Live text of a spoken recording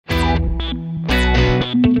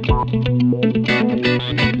Welcome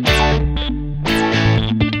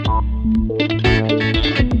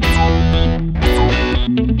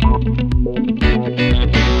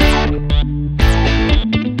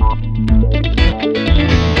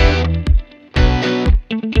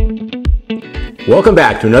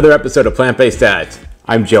back to another episode of Plant-Based Dads.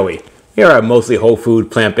 I'm Joey. Here are a mostly whole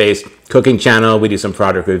food, plant-based cooking channel. We do some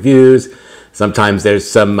product reviews. Sometimes there's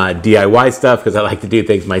some DIY stuff because I like to do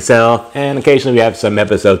things myself. And occasionally we have some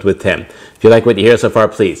episodes with Tim. If you like what you hear so far,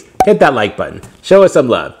 please hit that like button. Show us some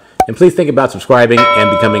love. And please think about subscribing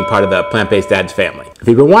and becoming part of the Plant-Based Dads family. If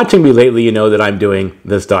you've been watching me lately, you know that I'm doing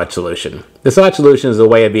the starch solution. The starch solution is a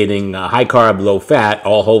way of eating high carb, low fat,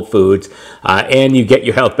 all whole foods, and you get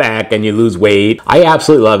your health back and you lose weight. I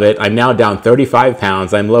absolutely love it. I'm now down 35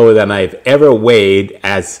 pounds. I'm lower than I've ever weighed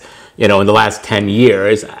as, in the last 10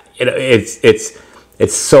 years.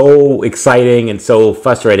 It's so exciting and so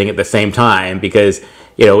frustrating at the same time because,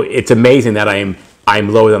 it's amazing that I'm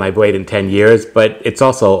lower than I've weighed in 10 years, but it's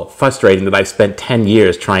also frustrating that I've spent 10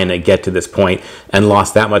 years trying to get to this point and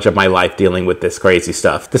lost that much of my life dealing with this crazy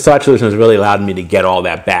stuff. The starch solution has really allowed me to get all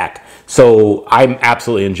that back, so I'm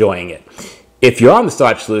absolutely enjoying it. If you're on the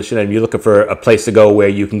starch solution and you're looking for a place to go where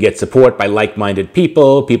you can get support by like-minded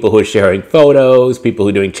people who are sharing photos, people who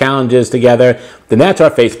are doing challenges together, then that's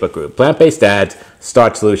our Facebook group, Plant-Based Dads,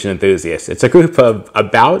 Starch Solution Enthusiasts. It's a group of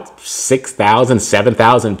about 6,000,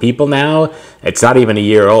 7,000 people now. It's not even a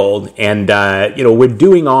year old. And, we're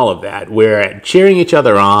doing all of that. We're cheering each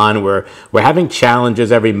other on. We're having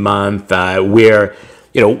challenges every month. We're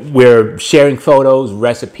sharing photos,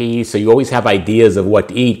 recipes, so you always have ideas of what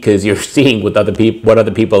to eat because you're seeing what other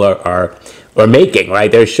people are making,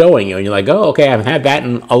 right? They're showing you, and you're like, oh, okay, I haven't had that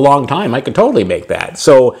in a long time. I could totally make that.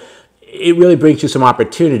 So it really brings you some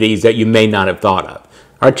opportunities that you may not have thought of.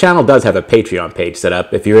 Our channel does have a Patreon page set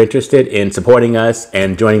up. If you're interested in supporting us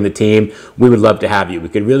and joining the team, we would love to have you. We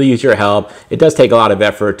could really use your help. It does take a lot of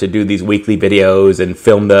effort to do these weekly videos and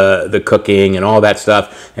film the cooking and all that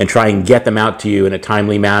stuff and try and get them out to you in a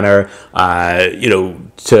timely manner,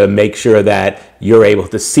 to make sure that you're able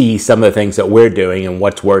to see some of the things that we're doing and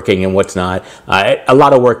what's working and what's not. A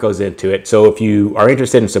lot of work goes into it. So if you are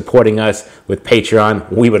interested in supporting us with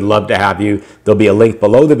Patreon, we would love to have you. There'll be a link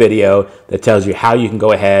below the video that tells you how you can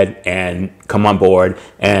go ahead and come on board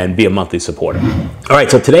and be a monthly supporter. All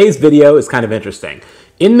right, so today's video is kind of interesting.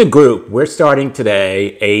 In the group, we're starting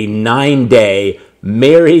today a 9-day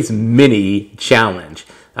Mary's Mini challenge.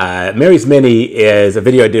 Mary's Mini is a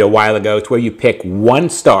video I did a while ago. It's where you pick one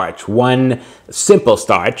starch, one simple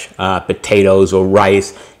starch, potatoes or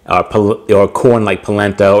rice, or corn like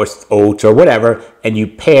polenta or oats or whatever, and you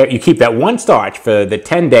keep that one starch for the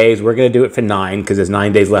 10 days. We're going to do it for 9 because there's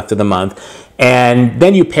 9 days left of the month. And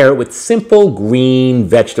then you pair it with simple green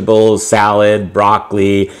vegetables, salad,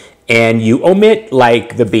 broccoli, and you omit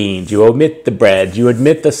like the beans, you omit the bread, you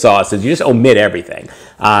omit the sauces, you just omit everything.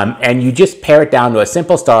 And you just pare it down to a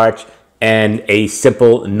simple starch and a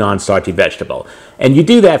simple non-starchy vegetable. And you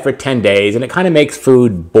do that for 10 days and it kind of makes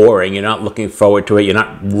food boring. You're not looking forward to it. You're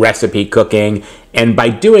not recipe cooking. And by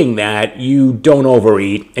doing that, you don't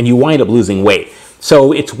overeat and you wind up losing weight.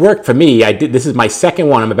 So it's worked for me. This is my second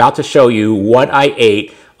one. I'm about to show you what I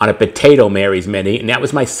ate on a potato Mary's Mini, and that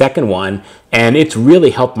was my second one. And it's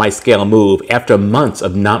really helped my scale move after months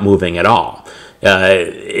of not moving at all.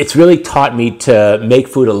 It's really taught me to make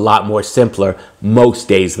food a lot more simpler most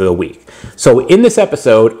days of the week. So in this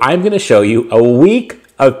episode, I'm going to show you a week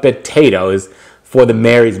of potatoes for the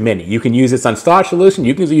Mary's Mini. You can use this on starch solution.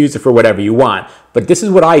 You can use it for whatever you want. But this is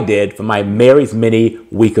what I did for my Mary's Mini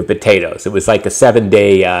week of potatoes. It was like a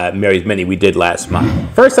 7-day Mary's Mini we did last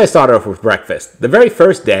month. First, I started off with breakfast. The very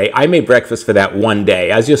first day, I made breakfast for that one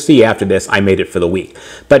day. As you'll see after this, I made it for the week.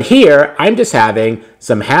 But here, I'm just having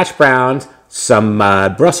some hash browns, some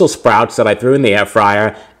Brussels sprouts that I threw in the air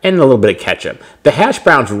fryer, and a little bit of ketchup. The hash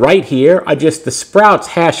browns right here are just the Sprouts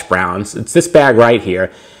hash browns. It's this bag right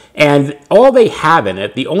here. And all they have in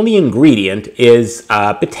it, the only ingredient is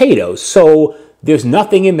potatoes. So there's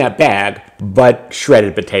nothing in that bag but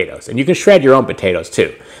shredded potatoes. And you can shred your own potatoes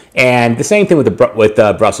too. And the same thing with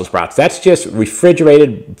Brussels sprouts. That's just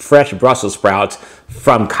refrigerated fresh Brussels sprouts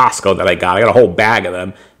from Costco that I got. I got a whole bag of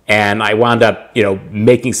them. And I wound up,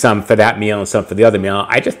 making some for that meal and some for the other meal.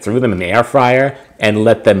 I just threw them in the air fryer and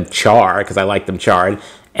let them char because I like them charred,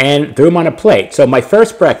 and threw them on a plate. So my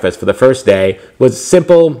first breakfast for the first day was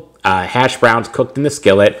simple hash browns cooked in the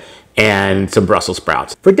skillet and some Brussels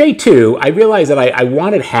sprouts. For day 2, I realized that I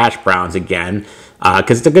wanted hash browns again.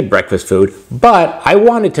 because it's a good breakfast food, but I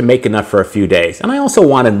wanted to make enough for a few days. And I also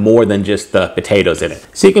wanted more than just the potatoes in it.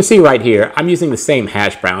 So you can see right here, I'm using the same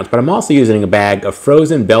hash browns, but I'm also using a bag of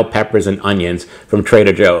frozen bell peppers and onions from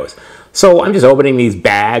Trader Joe's. So I'm just opening these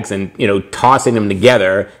bags and, tossing them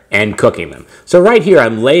together and cooking them. So right here,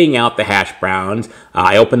 I'm laying out the hash browns.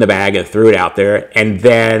 I opened the bag and threw it out there. And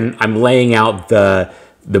then I'm laying out the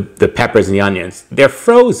peppers and the onions. They're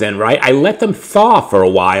frozen, right? I let them thaw for a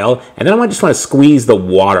while, and then I just want to squeeze the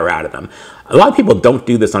water out of them. A lot of people don't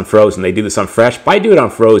do this on frozen. They do this on fresh, but I do it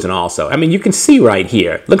on frozen also. I mean, you can see right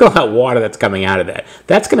here. Look at all that water that's coming out of that.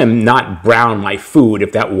 That's going to not brown my food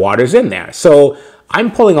if that water's in there. So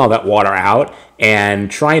I'm pulling all that water out and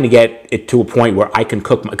trying to get it to a point where I can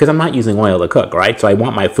cook, because I'm not using oil to cook, right? So I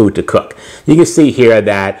want my food to cook. You can see here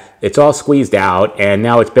that it's all squeezed out, and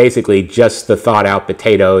now it's basically just the thawed out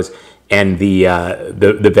potatoes and the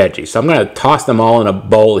veggies. So I'm going to toss them all in a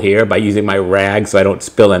bowl here by using my rag so I don't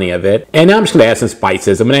spill any of it. And now I'm just going to add some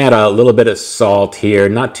spices. I'm going to add a little bit of salt here,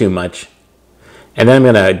 not too much. And then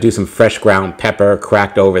I'm going to do some fresh ground pepper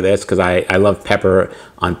cracked over this because I love pepper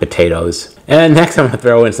on potatoes. And next I'm going to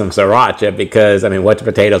throw in some Sriracha because, I mean, what's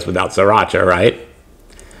potatoes without Sriracha, right?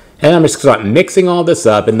 And I'm just going to start mixing all this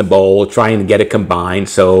up in the bowl, trying to get it combined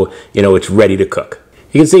so, it's ready to cook.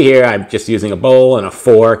 You can see here I'm just using a bowl and a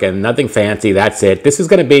fork and nothing fancy. That's it. This is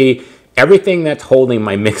going to be everything that's holding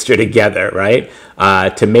my mixture together, right?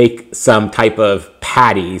 To make some type of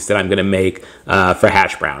patties that I'm going to make for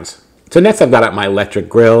hash browns. So next I've got out my electric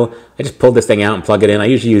grill. I just pulled this thing out and plug it in. I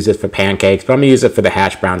usually use this for pancakes, but I'm going to use it for the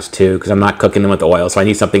hash browns too because I'm not cooking them with oil, so I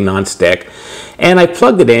need something non-stick. And I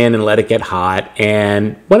plugged it in and let it get hot.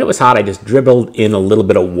 And when it was hot, I just dribbled in a little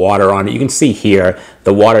bit of water on it. You can see here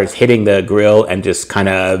the water is hitting the grill and just kind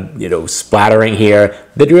of, splattering here.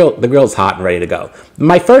 The grill's hot and ready to go.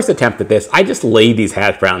 My first attempt at this, I just laid these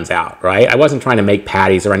hash browns out, right? I wasn't trying to make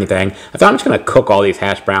patties or anything. I thought I'm just going to cook all these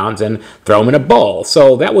hash browns and throw them in a bowl.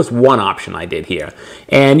 So that was one option I did here.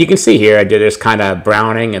 And you can see here I did this kind of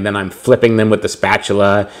browning, and then I'm flipping them with the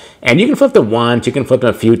spatula. And you can flip them once, you can flip them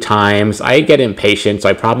a few times. I get impatient, so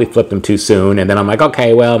I probably flipped them too soon. And then I'm like,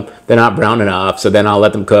 okay, well, they're not brown enough, so then I'll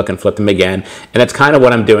let them cook and flip them again. And that's kind of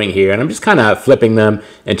what I'm doing here. And I'm just kind of flipping them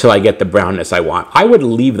until I get the brownness I want. I would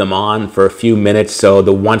leave them on for a few minutes so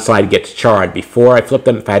the one side gets charred before I flip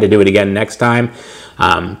them if I had to do it again next time.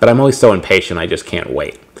 But I'm always so impatient, I just can't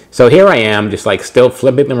wait. So here I am, just like still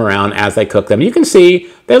flipping them around as I cook them. You can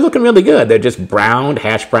see they're looking really good. They're just browned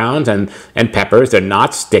hash browns and peppers. They're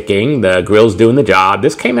not sticking. The grill's doing the job.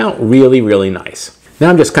 This came out really, really nice. Now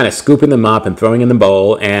I'm just kind of scooping them up and throwing in the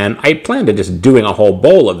bowl, and I planned to just doing a whole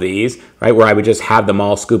bowl of these, right, where I would just have them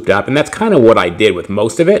all scooped up, and that's kind of what I did with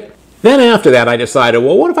most of it. Then after that, I decided,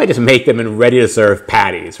 well, what if I just make them in ready-to-serve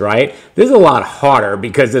patties, right? This is a lot harder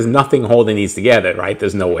because there's nothing holding these together, right?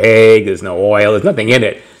 There's no egg, there's no oil, there's nothing in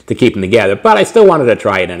it to keep them together, but I still wanted to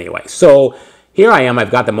try it anyway. So here I am, I've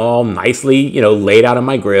got them all nicely, laid out on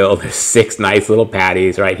my grill. There's 6 nice little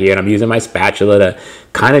patties right here, and I'm using my spatula to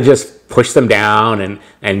kind of just push them down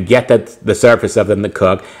and get the surface of them to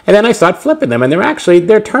cook. And then I start flipping them, and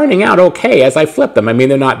they're turning out okay as I flip them. I mean,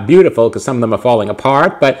 they're not beautiful because some of them are falling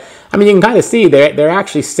apart, but I mean, you can kind of see they're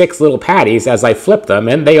actually 6 little patties as I flip them,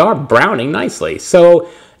 and they are browning nicely. So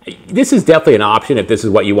this is definitely an option if this is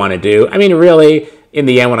what you want to do. I mean, really, in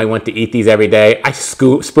the end, when I went to eat these every day, I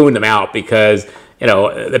spooned them out because,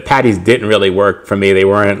 the patties didn't really work for me. They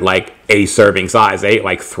weren't like a serving size. I ate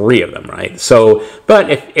like 3 of them, right? So, but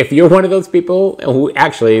if you're one of those people who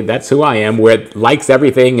actually, that's who I am, where it likes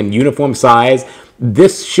everything in uniform size,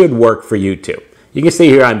 this should work for you too. You can see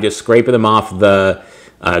here, I'm just scraping them off the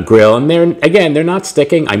grill, and they're not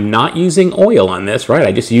sticking. I'm not using oil on this, right?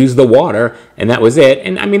 I just used the water, and that was it.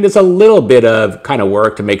 And I mean, there's a little bit of kind of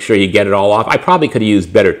work to make sure you get it all off. I probably could have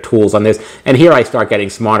used better tools on this. And here I start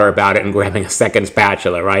getting smarter about it and grabbing a second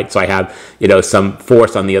spatula, right? So I have, some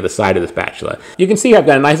force on the other side of the spatula. You can see I've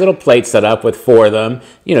got a nice little plate set up with 4 of them,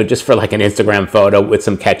 just for like an Instagram photo with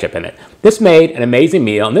some ketchup in it. This made an amazing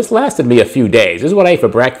meal, and this lasted me a few days. This is what I ate for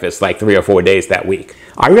breakfast like 3 or 4 days that week.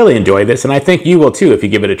 I really enjoy this, and I think you will too if you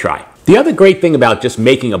give it a try. The other great thing about just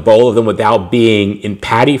making a bowl of them without being in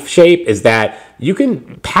patty shape is that you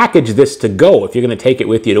can package this to go if you're going to take it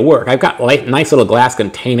with you to work. I've got a nice little glass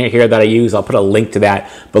container here that I use. I'll put a link to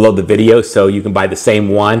that below the video so you can buy the same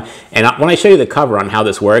one. And when I show you the cover on how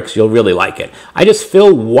this works, you'll really like it. I just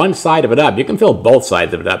fill one side of it up. You can fill both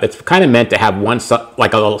sides of it up. It's kind of meant to have one,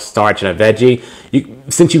 like a little starch and a veggie.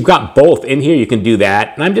 Since you've got both in here, you can do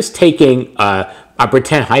that. And I'm just taking I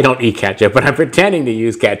pretend I don't eat ketchup, but I'm pretending to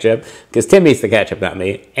use ketchup because Tim eats the ketchup, not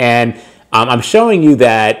me. And I'm showing you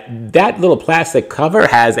that that little plastic cover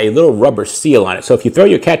has a little rubber seal on it. So if you throw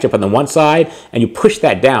your ketchup on the one side and you push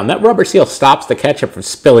that down, that rubber seal stops the ketchup from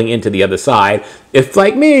spilling into the other side. If,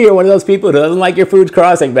 like me, you're one of those people who doesn't like your foods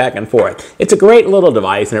crossing back and forth. It's a great little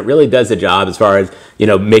device, and it really does the job as far as, you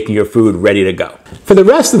know, making your food ready to go. For the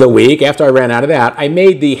rest of the week, after I ran out of that, I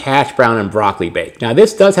made the hash brown and broccoli bake. Now,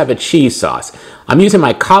 this does have a cheese sauce. I'm using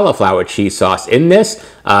my cauliflower cheese sauce in this.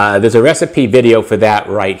 There's a recipe video for that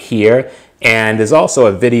right here. And there's also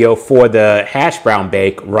a video for the hash brown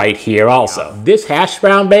bake right here also. This hash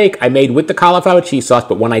brown bake I made with the cauliflower cheese sauce,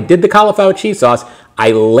 but when I did the cauliflower cheese sauce,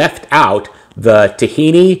 I left out the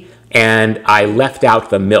tahini and I left out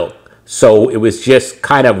the milk. So it was just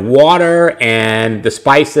kind of water and the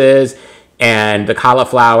spices and the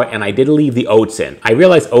cauliflower, and I did leave the oats in. I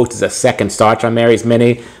realize oats is a second starch on Mary's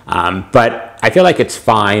Mini, but I feel like it's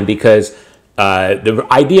fine because the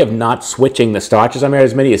idea of not switching the starches on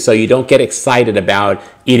Mary's Mini is so you don't get excited about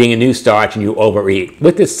eating a new starch and you overeat.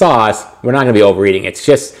 With this sauce, we're not going to be overeating. It's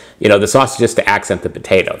just, you know, the sauce is just to accent the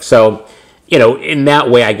potato. So, you know, in that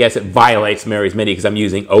way, I guess it violates Mary's Mini because I'm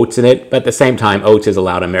using oats in it, but at the same time, oats is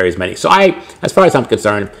allowed on Mary's Mini. So as far as I'm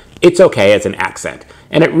concerned, it's okay as an accent.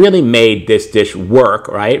 And it really made this dish work,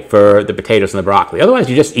 right, for the potatoes and the broccoli. Otherwise,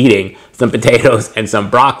 you're just eating some potatoes and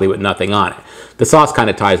some broccoli with nothing on it. The sauce kind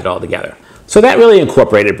of ties it all together. So that really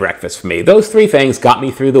incorporated breakfast for me. Those three things got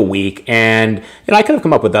me through the week, and you know, I could have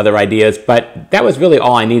come up with other ideas, but that was really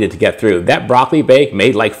all I needed to get through. That broccoli bake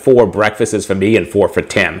made like 4 breakfasts for me and 4 for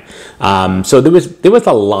Tim. So there was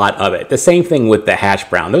a lot of it. The same thing with the hash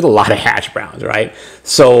brown. There was a lot of hash browns, right?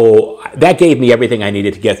 So that gave me everything I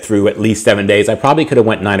needed to get through at least 7 days. I probably could have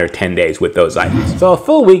went 9 or 10 days with those items. So a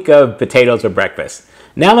full week of potatoes for breakfast.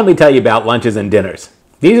 Now let me tell you about lunches and dinners.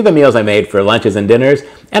 These are the meals I made for lunches and dinners,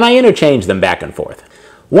 and I interchanged them back and forth.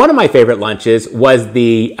 One of my favorite lunches was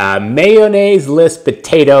the mayonnaise-less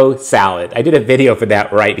potato salad. I did a video for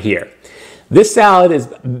that right here. This salad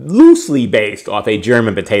is loosely based off a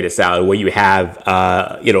German potato salad where you have,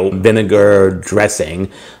 you know, vinegar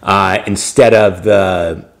dressing instead of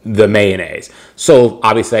the mayonnaise. So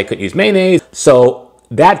obviously I couldn't use mayonnaise. So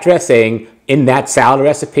that dressing in that salad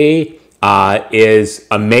recipe is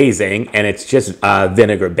amazing, and it's just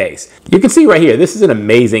vinegar based. You can see right here, this is an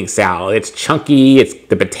amazing salad. It's chunky,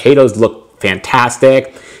 the potatoes look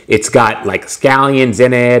fantastic. It's got like scallions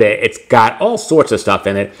in it. It's got all sorts of stuff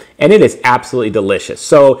in it, and it is absolutely delicious.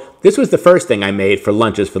 So this was the first thing I made for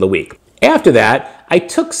lunches for the week. After that, I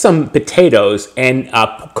took some potatoes and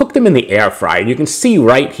cooked them in the air fryer. You can see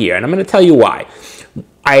right here, and I'm going to tell you why.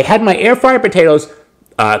 I had my air fryer potatoes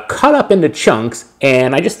cut up into chunks,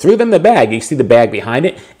 and I just threw them in the bag. You see the bag behind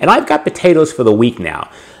it, and I've got potatoes for the week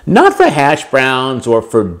now. Not for hash browns or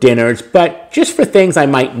for dinners, but just for things I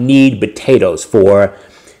might need potatoes for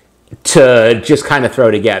to just kind of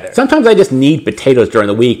throw together. Sometimes I just need potatoes during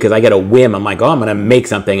the week because I get a whim. I'm like, oh, I'm going to make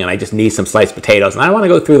something, and I just need some sliced potatoes, and I don't want to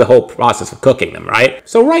go through the whole process of cooking them, right?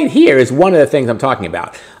 So right here is one of the things I'm talking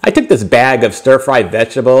about. I took this bag of stir-fried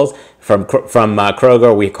vegetables from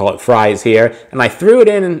Kroger, we call it fries here, and I threw it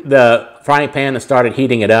in the frying pan and started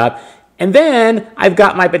heating it up. And then I've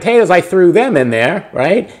got my potatoes, I threw them in there,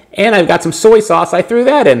 right? And I've got some soy sauce, I threw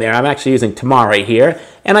that in there. I'm actually using tamari here.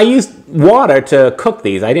 And I used water to cook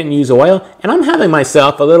these. I didn't use oil. And I'm having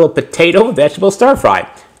myself a little potato vegetable stir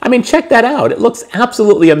fry. I mean, check that out. It looks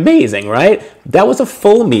absolutely amazing, right? That was a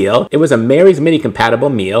full meal. It was a Mary's Mini compatible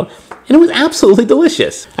meal, and it was absolutely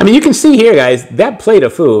delicious. I mean, you can see here, guys, that plate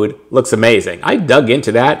of food looks amazing. I dug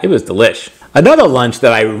into that. It was delish. Another lunch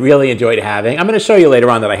that I really enjoyed having, I'm going to show you later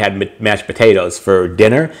on that I had mashed potatoes for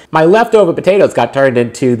dinner. My leftover potatoes got turned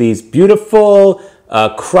into these beautiful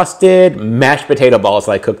crusted mashed potato balls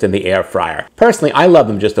that I cooked in the air fryer. Personally, I love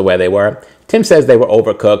them just the way they were. Tim says they were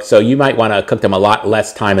overcooked, so you might want to cook them a lot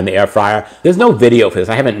less time in the air fryer. There's no video for this.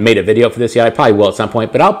 I haven't made a video for this yet. I probably will at some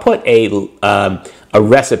point, but I'll put a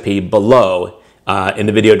recipe below in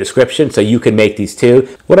the video description so you can make these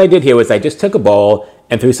too. What I did here was I just took a bowl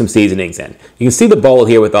and threw some seasonings in. You can see the bowl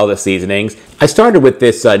here with all the seasonings. I started with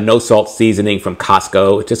this no salt seasoning from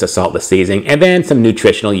Costco, just a saltless seasoning, and then some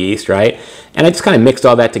nutritional yeast, right? And I just kind of mixed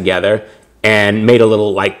all that together and made a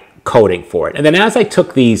little like coating for it. And then as I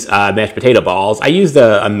took these mashed potato balls, I used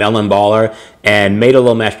a melon baller and made a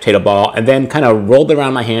little mashed potato ball and then kind of rolled it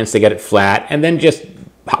around my hands to get it flat and then just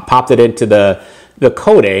popped it into the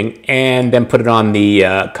coating and then put it on the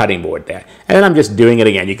cutting board there. And then I'm just doing it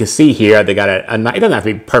again. You can see here they got it doesn't have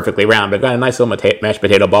to be perfectly round, but I've got a nice little mashed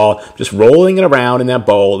potato ball, just rolling it around in that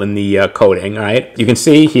bowl in the coating, right? You can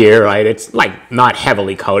see here, right, it's like not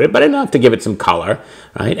heavily coated, but enough to give it some color,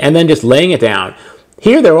 right? And then just laying it down.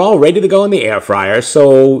 Here they're all ready to go in the air fryer,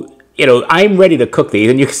 so you know, I'm ready to cook these,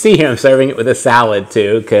 and you can see here I'm serving it with a salad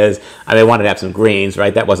too, because I wanted to have some greens,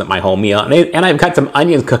 right? That wasn't my whole meal. And I've got some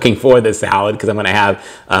onions cooking for the salad, because I'm going to have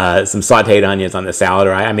some sauteed onions on the salad,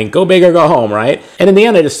 right? I mean, go big or go home, right? And in the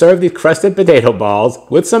end, I just served these crusted potato balls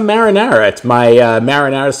with some marinara. It's my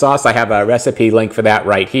marinara sauce. I have a recipe link for that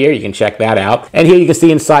right here. You can check that out. And here you can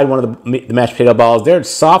see inside one of the mashed potato balls. They're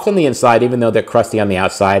soft on the inside, even though they're crusty on the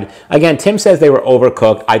outside. Again, Tim says they were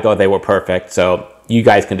overcooked. I thought they were perfect, so you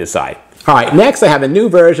guys can decide. All right, next I have a new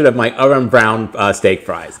version of my oven brown steak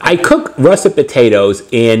fries. I cook russet potatoes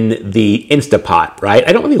in the Instapot, right?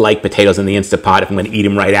 I don't really like potatoes in the Instapot if I'm going to eat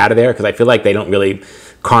them right out of there, because I feel like they don't really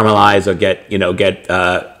caramelize or get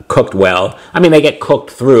cooked well. I mean, they get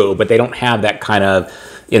cooked through, but they don't have that kind of,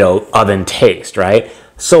 oven taste, right?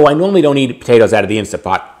 So I normally don't eat potatoes out of the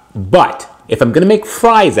Instapot, but if I'm going to make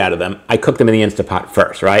fries out of them, I cook them in the Instapot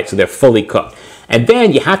first, right? So they're fully cooked. And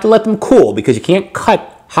then you have to let them cool, because you can't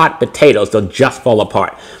cut hot potatoes. They'll just fall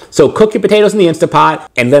apart. So cook your potatoes in the Instapot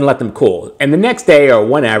and then let them cool. And the next day or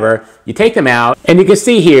whenever, you take them out, and you can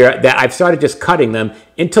see here that I've started just cutting them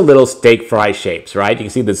into little steak fry shapes, right? You can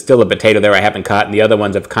see there's still a potato there I haven't cut, and the other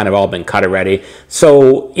ones have kind of all been cut already.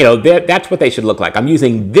 So, that's what they should look like. I'm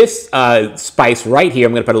using this spice right here.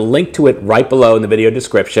 I'm going to put a link to it right below in the video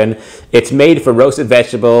description. It's made for roasted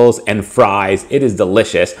vegetables and fries. It is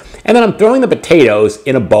delicious. And then I'm throwing the potatoes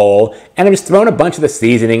in a bowl, and I'm just throwing a bunch of the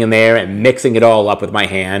seasoning in there and mixing it all up with my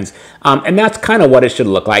hands. And that's kind of what it should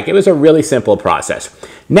look like. It was a really simple process.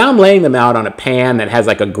 Now I'm laying them out on a pan that has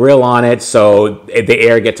like a grill on it, so the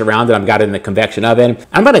air gets around it. I've got it in the convection oven.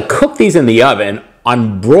 I'm going to cook these in the oven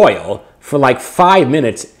on broil for like 5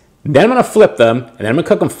 minutes. Then I'm going to flip them, and then I'm going to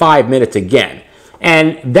cook them 5 minutes again.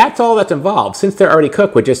 And that's all that's involved. Since they're already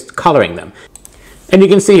cooked, we're just coloring them. And you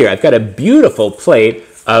can see here, I've got a beautiful plate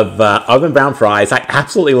of oven brown fries. I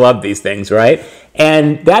absolutely love these things, right?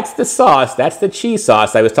 And that's the sauce, that's the cheese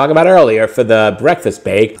sauce I was talking about earlier for the breakfast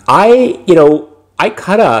bake. I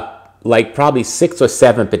cut up like probably 6 or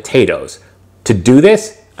 7 potatoes to do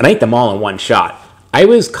this, and I ate them all in one shot. I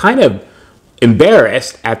was kind of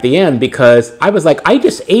embarrassed at the end, because I was like, I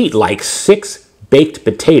just ate like 6 baked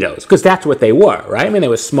potatoes, because that's what they were, right? I mean, they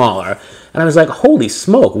were smaller. And I was like, holy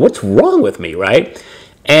smoke, what's wrong with me, right?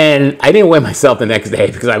 And I didn't weigh myself the next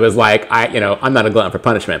day, because I was like, I'm not a glutton for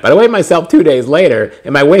punishment. But I weighed myself 2 days later,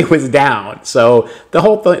 and my weight was down. So the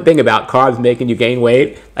whole thing about carbs making you gain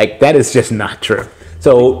weight, like, that is just not true.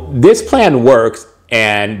 So this plan works,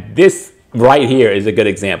 and this right here is a good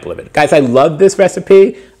example of it. Guys, I love this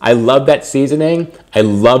recipe. I love that seasoning. I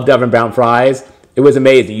loved oven brown fries. It was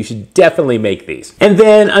amazing. You should definitely make these. And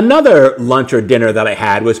then another lunch or dinner that I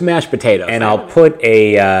had was mashed potatoes. And I'll put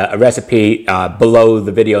a recipe below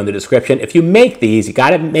the video in the description. If you make these, you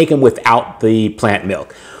gotta make them without the plant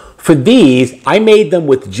milk. For these, I made them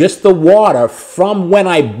with just the water from when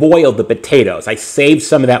I boiled the potatoes. I saved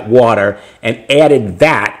some of that water and added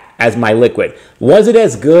that as my liquid. Was it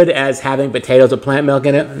as good as having potatoes with plant milk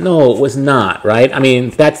in it? No, it was not, right? I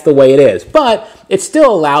mean, that's the way it is. But it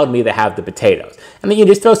still allowed me to have the potatoes. And then you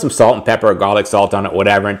just throw some salt and pepper or garlic salt on it,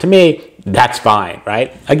 whatever. And to me, that's fine,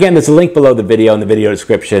 right? Again, there's a link below the video in the video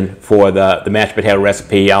description for the mashed potato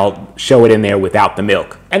recipe. I'll show it in there without the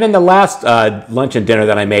milk. And then the last lunch and dinner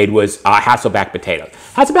that I made was Hasselback potatoes.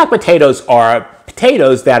 Hasselback potatoes are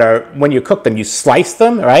potatoes that are, when you cook them, you slice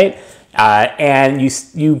them, right? And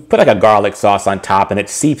you put like a garlic sauce on top, and it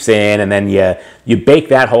seeps in, and then you bake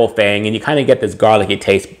that whole thing, and you kind of get this garlicky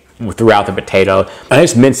taste throughout the potato. I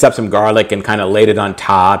just minced up some garlic and kind of laid it on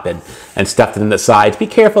top and stuffed it in the sides. Be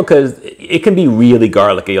careful, because it can be really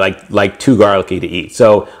garlicky, like too garlicky to eat.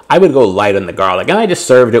 So I would go light on the garlic, and I just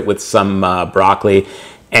served it with some broccoli.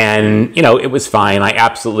 And, it was fine. I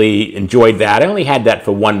absolutely enjoyed that. I only had that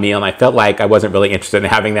for one meal, and I felt like I wasn't really interested in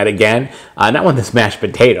having that again. Not with the mashed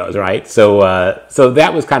potatoes, right? So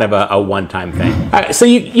that was kind of a one-time thing. So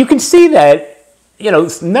you can see that,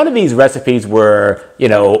 none of these recipes were,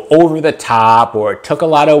 over the top, or took a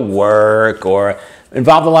lot of work, or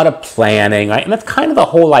involved a lot of planning, right? And that's kind of the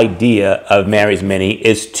whole idea of Mary's Mini,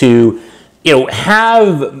 is to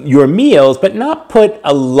have your meals, but not put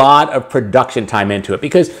a lot of production time into it,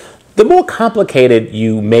 because the more complicated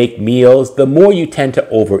you make meals, the more you tend to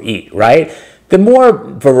overeat, right? The more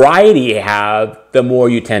variety you have, the more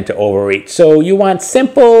you tend to overeat. So you want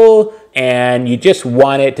simple, and you just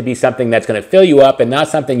want it to be something that's going to fill you up, and not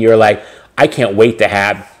something you're like, I can't wait to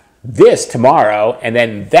have this tomorrow and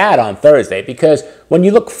then that on Thursday. Because when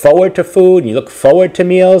you look forward to food and you look forward to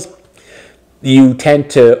meals, you tend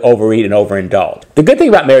to overeat and overindulge. The good thing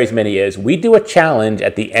about Mary's Mini is we do a challenge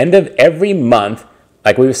at the end of every month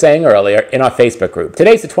like we were saying earlier, in our Facebook group.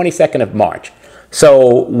 Today's the 22nd of March.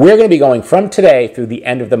 So we're going to be going from today through the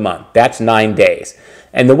end of the month. That's 9 days.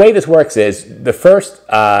 And the way this works is the first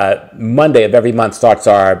Monday of every month starts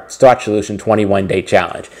our Starch Solution 21-day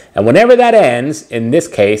challenge. And whenever that ends, in this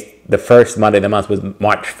case, the first Monday of the month was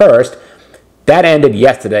March 1st, that ended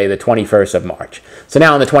yesterday, the 21st of March. So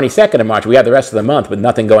now on the 22nd of March, we have the rest of the month with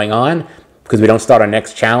nothing going on because we don't start our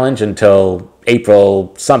next challenge until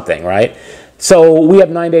April something, right? So we have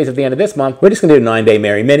 9 days at the end of this month. We're just going to do a 9-day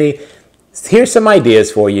Mary Mini. Here's some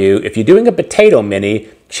ideas for you. If you're doing a potato mini,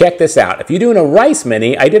 check this out. If you're doing a rice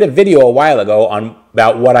mini, I did a video a while ago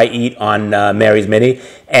about what I eat on Mary's Mini,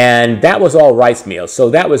 and that was all rice meals, so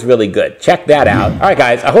that was really good. Check that out. All right,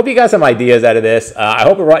 guys, I hope you got some ideas out of this. I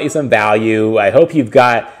hope it brought you some value. I hope you've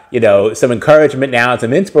got, some encouragement now,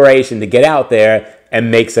 some inspiration to get out there and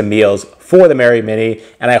make some meals for the Mary Mini,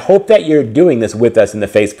 and I hope that you're doing this with us in the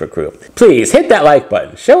Facebook group. Please hit that like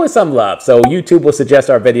button. Show us some love so YouTube will suggest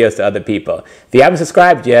our videos to other people. If you haven't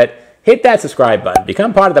subscribed yet, hit that subscribe button.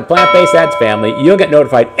 Become part of the Plant-Based Dads family. You'll get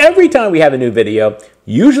notified every time we have a new video,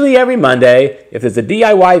 usually every Monday. If there's a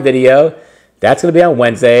DIY video, that's going to be on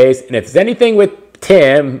Wednesdays. And if there's anything with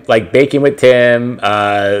Tim, like baking with Tim,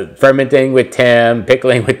 fermenting with Tim,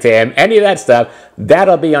 pickling with Tim, any of that stuff,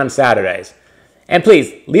 that'll be on Saturdays. And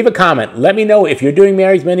please, leave a comment. Let me know if you're doing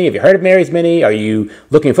Mary's Mini. Have you heard of Mary's Mini? Are you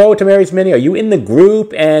looking forward to Mary's Mini? Are you in the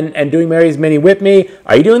group and doing Mary's Mini with me?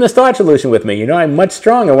 Are you doing the Starch Solution with me? I'm much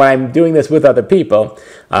stronger when I'm doing this with other people.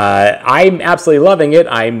 I'm absolutely loving it.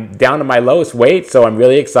 I'm down to my lowest weight, so I'm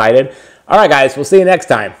really excited. All right, guys, we'll see you next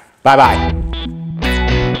time. Bye-bye.